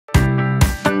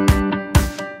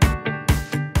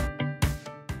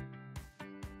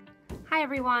Hi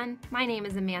everyone, my name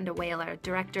is Amanda Wehler,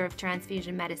 Director of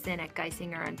Transfusion Medicine at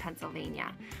Geisinger in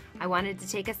Pennsylvania. I wanted to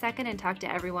take a second and talk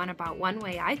to everyone about one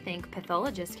way I think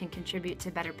pathologists can contribute to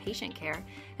better patient care,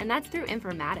 and that's through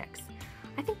informatics.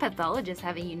 I think pathologists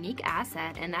have a unique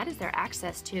asset, and that is their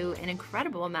access to an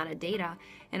incredible amount of data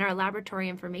in our laboratory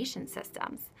information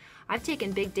systems. I've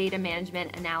taken big data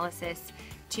management analysis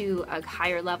to a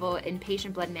higher level in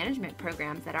patient blood management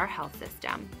programs at our health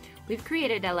system. We've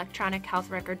created electronic health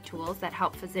record tools that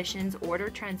help physicians order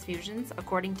transfusions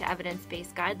according to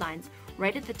evidence-based guidelines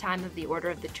right at the time of the order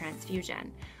of the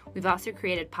transfusion. We've also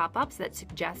created pop-ups that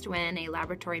suggest when a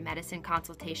laboratory medicine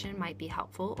consultation might be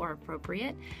helpful or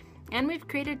appropriate. And we've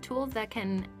created tools that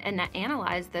can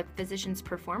analyze the physician's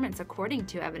performance according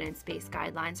to evidence-based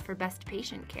guidelines for best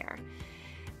patient care.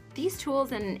 These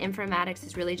tools and informatics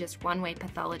is really just one way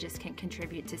pathologists can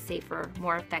contribute to safer,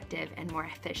 more effective, and more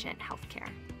efficient healthcare.